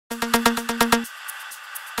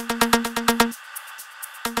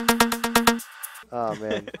Oh,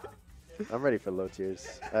 man. I'm ready for low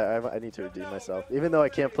tiers. I need to redeem myself. Even though I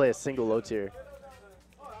can't play a single low tier.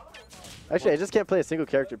 Actually, I just can't play a single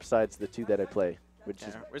character besides the 2 that I play. Which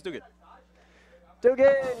is Where's Dugan?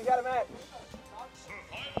 Dugan, you got a match!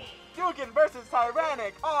 Dugan versus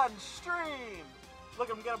Tyranik on stream! Look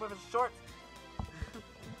at him get up with his shorts.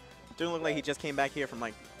 Dugan looked like he just came back here from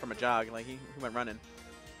a jog. Like he went running.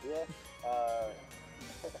 Yeah.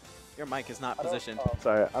 Your mic is not positioned.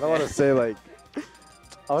 Sorry, I don't want to say like.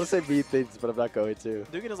 I want to say mean things, but I'm not going to.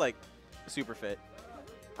 Dugan is like super fit.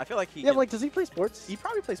 I feel like he. Yeah, like, does he play sports? He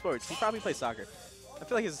probably plays sports. He probably plays soccer. I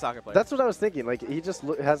feel like he's a soccer player. That's what I was thinking. Like, he just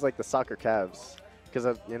has like the soccer calves,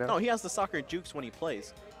 because you know. No, he has the soccer jukes when he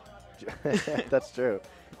plays. That's true.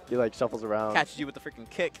 He like shuffles around. Catches you with the freaking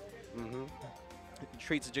kick. Mm-hmm.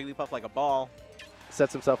 Treats a Jigglypuff like a ball.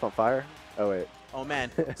 Sets himself on fire. Oh wait. Oh man,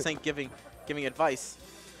 Saint giving advice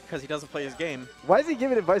because he doesn't play his game. Why is he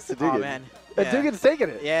giving advice to Dugan? Oh man. And Yeah. Dugan's taking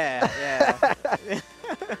it. Yeah, yeah.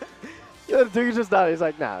 Yeah, Dugan's just not. He's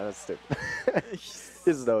like, nah, that's stupid.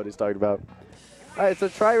 He doesn't know what he's talking about. All right, so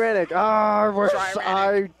Tyranik.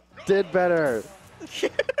 I did better.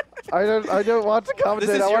 I don't want to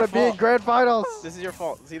commentate. I want to be in grand finals. This is your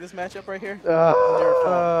fault. See this matchup right here?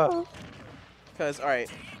 Because, all right.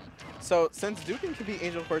 So since Dugan can be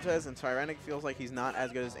Angel Cortez and Tyranik feels like he's not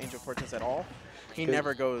as good as Angel Cortez at all, he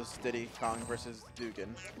never goes Diddy Kong versus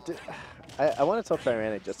Dugan. I want to tell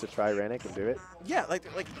Tyranik just to try Ranik and do it. Yeah, like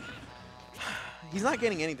he's not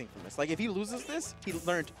getting anything from this. Like if he loses this, he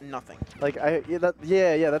learned nothing. Like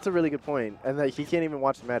yeah, that's a really good point. And like he can't even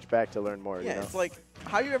watch the match back to learn more. Yeah, you know? it's like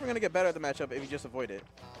how are you ever gonna get better at the matchup if you just avoid it?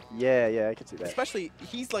 Yeah, I can see that. Especially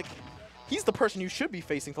he's the person you should be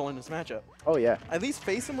facing for in this matchup. Oh yeah. At least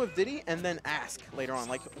face him with Diddy and then ask later on,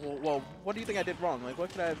 like, well, what do you think I did wrong? Like, what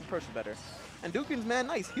could I have approached better? And Dugan's man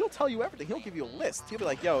nice. He'll tell you everything. He'll give you a list. He'll be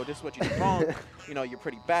like, yo, this is what you did wrong. You know, you're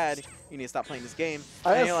pretty bad. You need to stop playing this game.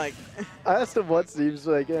 And you're like... I asked him once, and he was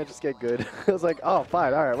like, yeah, just get good. I was like, oh,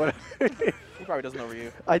 fine, all right, whatever. He probably doesn't know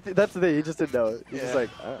Ryu. That's the thing. He just didn't know it. He's just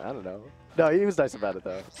like, I don't know. No, he was nice about it,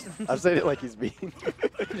 though. I'm saying it like he's mean.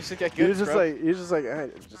 Just get good, he was just like, I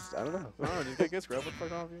don't know. No, just get good, scrub. What the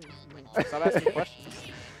fuck wrong with you? Stop asking questions.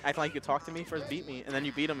 Acting like you could talk to me, first beat me, and then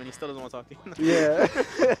you beat him, and he still doesn't want to talk to you. Yeah.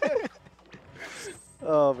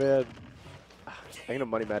 Oh, man. I'm going to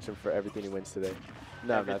money match him for everything he wins today.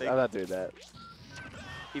 No, I'm not doing that.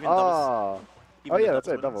 Even doubles. Oh, yeah, that's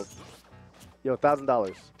right, doubles. Yo,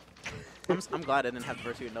 $1,000. I'm glad I didn't have to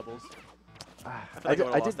verse you in doubles. I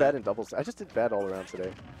did bad in doubles. I just did bad all around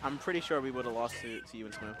today. I'm pretty sure we would have lost to you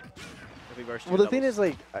and Smooth if we versed you. Well, the thing is,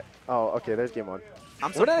 like, okay, there's game 1.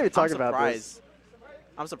 We're not even talking about this.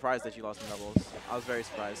 I'm surprised that you lost in doubles. I was very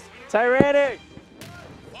surprised. Tyranik!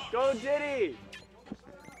 Go Diddy!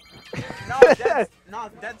 No,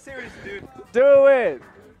 that's serious, dude. Do it!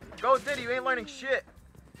 Go Diddy, you ain't learning shit.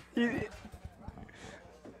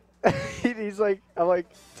 He's like, I'm like,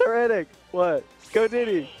 Tyranik, what? Go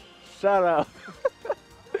Diddy. Shout out.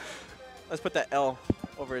 Let's put that L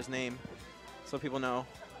over his name so people know.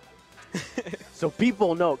 So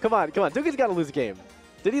people know. Come on. Dugan's got to lose a game.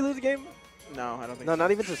 Did he lose a game? No, I don't think so. No, not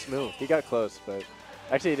even to Smooth. He got close, but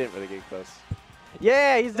actually he didn't really get close.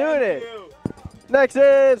 Yeah, he's doing it.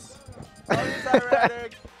 Nexus! Oh,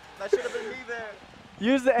 Tyranik. That should have been me there.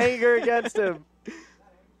 Use the anger against him.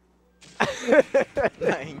 Not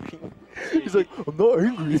angry. He's like, I'm not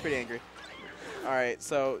angry. He's pretty angry. All right,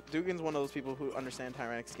 so Dugan's one of those people who understand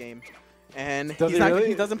Tyranik's game, and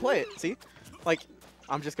he doesn't play it. See, like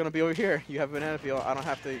I'm just gonna be over here. You have a banana peel. I don't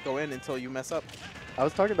have to go in until you mess up. I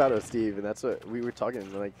was talking about it with Steve, and that's what we were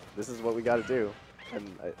talking. Like, this is what we got to do.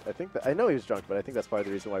 And I think that I know he was drunk, but I think that's part of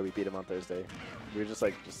the reason why we beat him on Thursday. We were just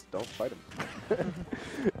like, just don't fight him.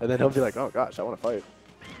 And then he'll be like, oh gosh, I want to fight.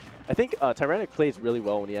 I think Tyranik plays really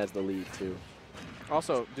well when he has the lead too.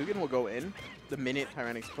 Also, Dugan will go in the minute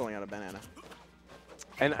Tyranik's pulling out a banana.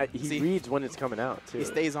 And he reads when it's coming out, too. He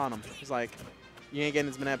stays on him. He's like, you ain't getting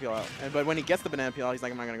his banana peel out. But when he gets the banana peel out, he's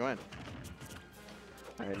like, I'm not going to go in.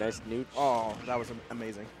 All right, nice nooch. Oh, that was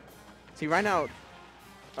amazing. See, right now,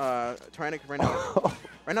 Tyranik,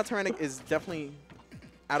 Tyranik is definitely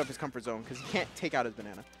out of his comfort zone because he can't take out his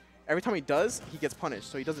banana. Every time he does, he gets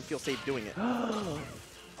punished, so he doesn't feel safe doing it.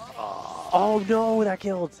 Oh, no, that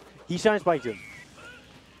killed. He shine spiked him.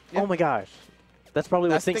 Yeah. Oh, my gosh. That's probably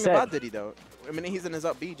what Sink said. That's the thing about Diddy, though. I mean, he's in his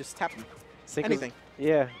up B, just tap him. Anything.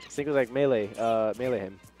 Yeah, Sink was like, melee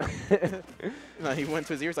him. No, he went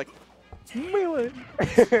to his ears like, melee.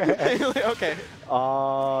 Okay.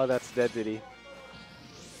 Oh, that's dead Diddy.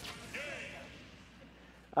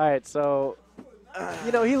 All right, so,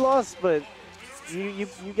 you know, he lost, but you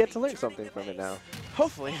get to learn something from it now.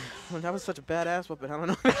 Hopefully. Well, that was such a badass weapon. I don't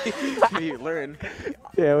know. Maybe you learn.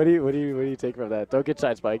 Yeah, what do you take from that? Don't get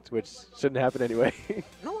side spiked, which shouldn't happen anyway.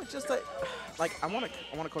 No, it's just like I want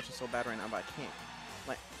to coach him so bad right now, but I can't.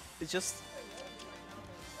 Like, it's just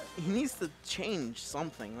he needs to change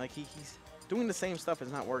something. Like he's doing the same stuff.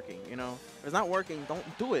 It's not working. You know, if it's not working, don't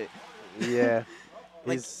do it. Yeah.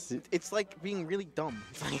 Like it's like being really dumb.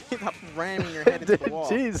 It's like stop ramming your head into the wall.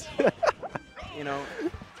 Jeez. You know.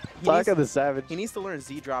 Talk of the savage. He needs to learn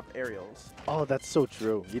Z drop aerials. Oh, that's so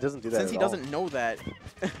true. He doesn't do that. Since he doesn't know that,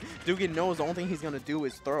 Dugan knows the only thing he's gonna do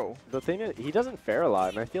is throw. The thing is, he doesn't fair a lot,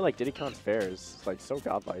 and I feel like Diddy Kon's fair is like so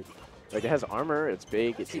godlike. Like it has armor, it's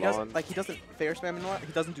big, it's long. He doesn't fair spam a lot.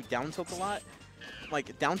 He doesn't do down tilt a lot.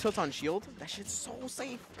 Like down tilt on shield, that shit's so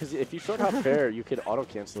safe. Because if you short hop fair, you could auto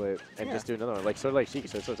cancel it and Yeah. just do another one. Like sort of like Sheik,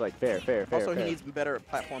 so it's like fair. Also, fair. he needs better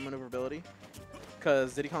platform maneuverability.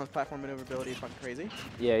 Because Diddy Kon's platform maneuverability is fucking crazy.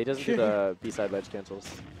 Yeah, he doesn't do the B-side ledge cancels.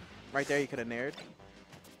 Right there, you could have nared.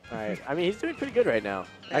 All right. I mean, he's doing pretty good right now.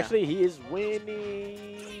 Yeah. Actually, he is winning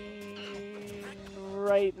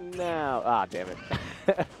right now. Ah, damn it.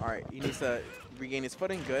 All right, he needs to regain his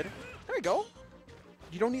footing. Good. There we go.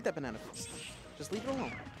 You don't need that banana peel. Just leave it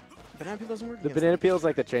alone. Banana peel doesn't work. The against banana him. peel is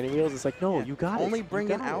like the training wheels. It's like, no, Yeah. you got it. Only You bring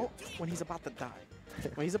it got out when he's about to die.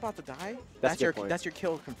 When he's about to die, That's a good point. that's your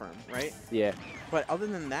kill confirmed, right? Yeah. But other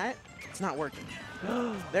than that, it's not working.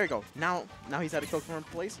 There you go. Now he's at a kill confirmed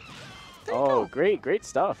place. There you Oh, go. great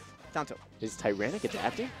stuff. Down tilt. Is Tyranik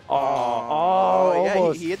adapting? Yeah,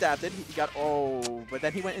 almost. he adapted. He got but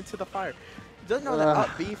then he went into the fire. Doesn't know that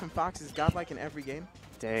up B from Fox is godlike in every game.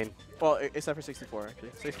 Dang. Well, except for 64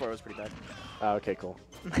 actually. 64 was pretty bad. Oh, okay, cool.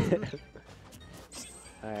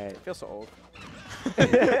 All right. I feel so old.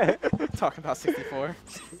 Talking about 64.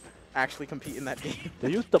 Actually compete in that game.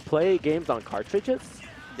 They used to play games on cartridges?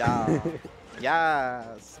 Yeah.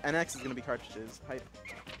 Yes. NX is gonna be cartridges. Hype.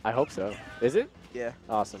 I hope so. Is it? Yeah.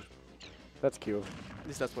 Awesome. That's cute. At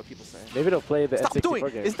least that's what people say. Maybe they'll play the Stop N64 doing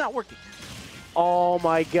it. game. It's not working. Oh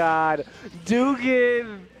my god.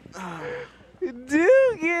 Dugan!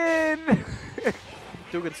 Dugan!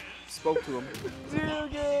 Dugan spoke to him.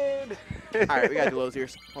 Dugan! Alright, we gotta do those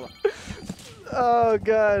ears. Hold on. Oh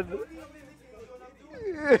god.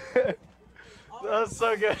 That was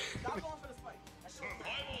so good.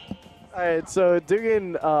 Alright, so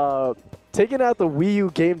Dugan taking out the Wii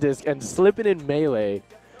U game disc and slipping in melee.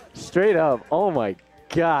 Straight up. Oh my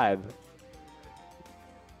god.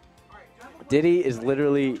 Diddy is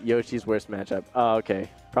literally Yoshi's worst matchup. Oh, okay.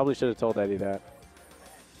 Probably should have told Eddie that.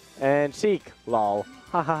 And Sheik. Lol.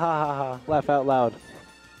 Ha ha ha ha ha. Laugh out loud.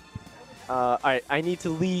 Alright, I need to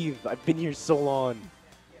leave. I've been here so long.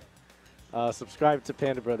 Subscribe to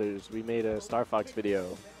Panda Brothers. We made a Star Fox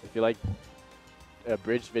video. If you like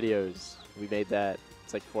abridged videos, we made that.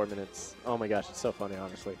 It's like 4 minutes. Oh my gosh, it's so funny,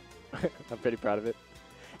 honestly. I'm pretty proud of it.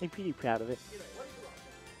 I'm pretty proud of it.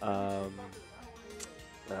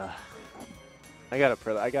 I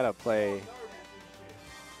gotta play.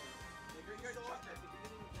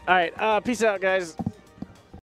 All right, peace out, guys.